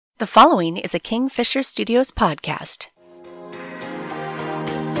The following is a Kingfisher Studios podcast.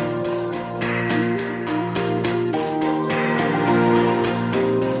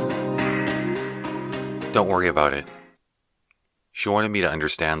 Don't worry about it. She wanted me to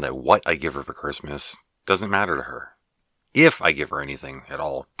understand that what I give her for Christmas doesn't matter to her. If I give her anything at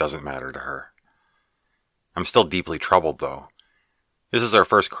all, doesn't matter to her. I'm still deeply troubled, though. This is our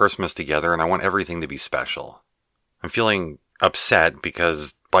first Christmas together, and I want everything to be special. I'm feeling upset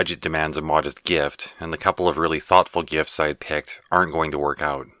because budget demands a modest gift, and the couple of really thoughtful gifts I had picked aren't going to work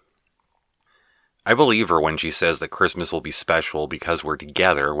out. I believe her when she says that Christmas will be special because we're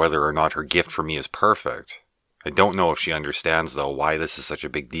together, whether or not her gift for me is perfect. I don't know if she understands, though, why this is such a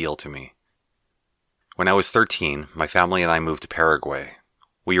big deal to me. When I was 13, my family and I moved to Paraguay.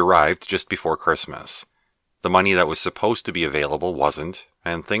 We arrived just before Christmas. The money that was supposed to be available wasn't,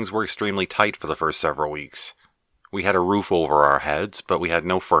 and things were extremely tight for the first several weeks. We had a roof over our heads, but we had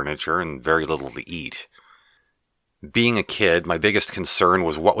no furniture and very little to eat. Being a kid, my biggest concern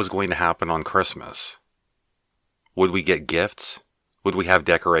was what was going to happen on Christmas. Would we get gifts? Would we have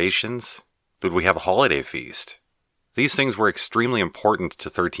decorations? Would we have a holiday feast? These things were extremely important to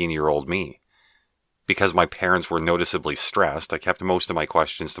 13-year-old me. Because my parents were noticeably stressed, I kept most of my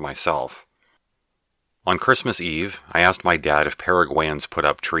questions to myself. On Christmas Eve, I asked my dad if Paraguayans put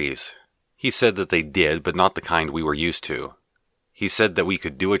up trees. He said that they did, but not the kind we were used to. He said that we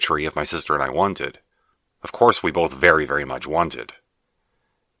could do a tree if my sister and I wanted. Of course, we both very, very much wanted.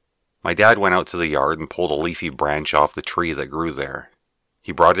 My dad went out to the yard and pulled a leafy branch off the tree that grew there.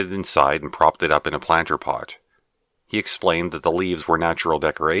 He brought it inside and propped it up in a planter pot. He explained that the leaves were natural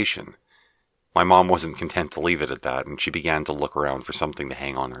decoration. My mom wasn't content to leave it at that, and she began to look around for something to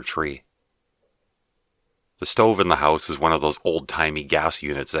hang on our tree. The stove in the house was one of those old-timey gas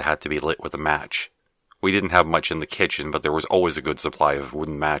units that had to be lit with a match. We didn't have much in the kitchen, but there was always a good supply of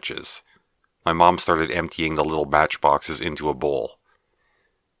wooden matches. My mom started emptying the little matchboxes into a bowl.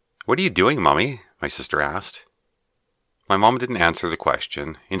 "What are you doing, Mummy?" my sister asked. My mom didn't answer the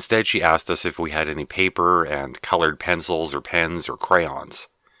question. Instead, she asked us if we had any paper and colored pencils or pens or crayons.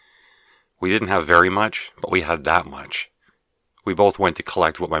 We didn't have very much, but we had that much. We both went to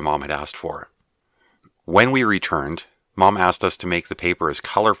collect what my mom had asked for. When we returned, Mom asked us to make the paper as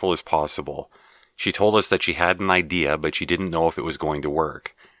colorful as possible. She told us that she had an idea, but she didn't know if it was going to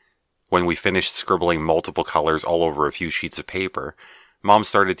work. When we finished scribbling multiple colors all over a few sheets of paper, Mom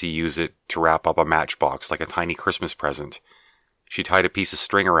started to use it to wrap up a matchbox like a tiny Christmas present. She tied a piece of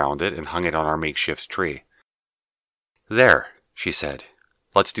string around it and hung it on our makeshift tree. "There," she said.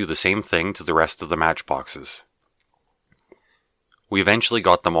 "Let's do the same thing to the rest of the matchboxes." We eventually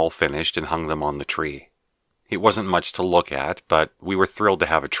got them all finished and hung them on the tree. It wasn't much to look at, but we were thrilled to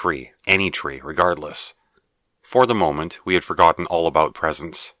have a tree, any tree, regardless. For the moment, we had forgotten all about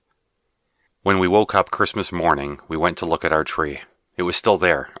presents. When we woke up Christmas morning, we went to look at our tree. It was still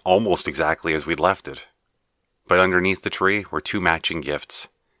there, almost exactly as we'd left it. But underneath the tree were two matching gifts.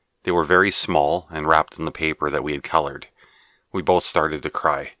 They were very small and wrapped in the paper that we had colored. We both started to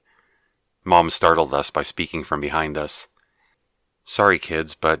cry. Mom startled us by speaking from behind us. "Sorry,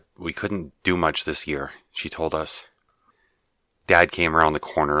 kids, but we couldn't do much this year," she told us. Dad came around the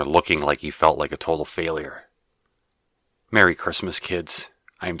corner looking like he felt like a total failure. "Merry Christmas, kids.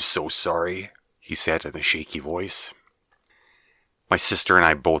 I'm so sorry," he said in a shaky voice. My sister and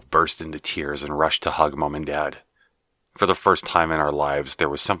I both burst into tears and rushed to hug Mom and Dad. For the first time in our lives, there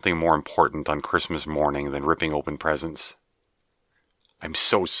was something more important on Christmas morning than ripping open presents. "I'm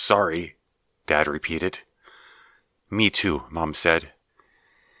so sorry," Dad repeated. "Me too," Mom said.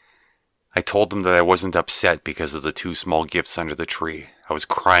 I told them that I wasn't upset because of the two small gifts under the tree. I was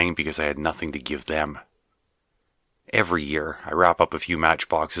crying because I had nothing to give them. Every year, I wrap up a few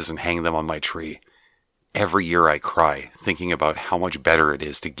matchboxes and hang them on my tree. Every year I cry, thinking about how much better it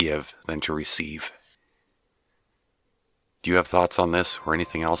is to give than to receive. Do you have thoughts on this or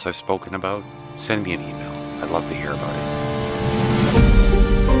anything else I've spoken about? Send me an email. I'd love to hear about it.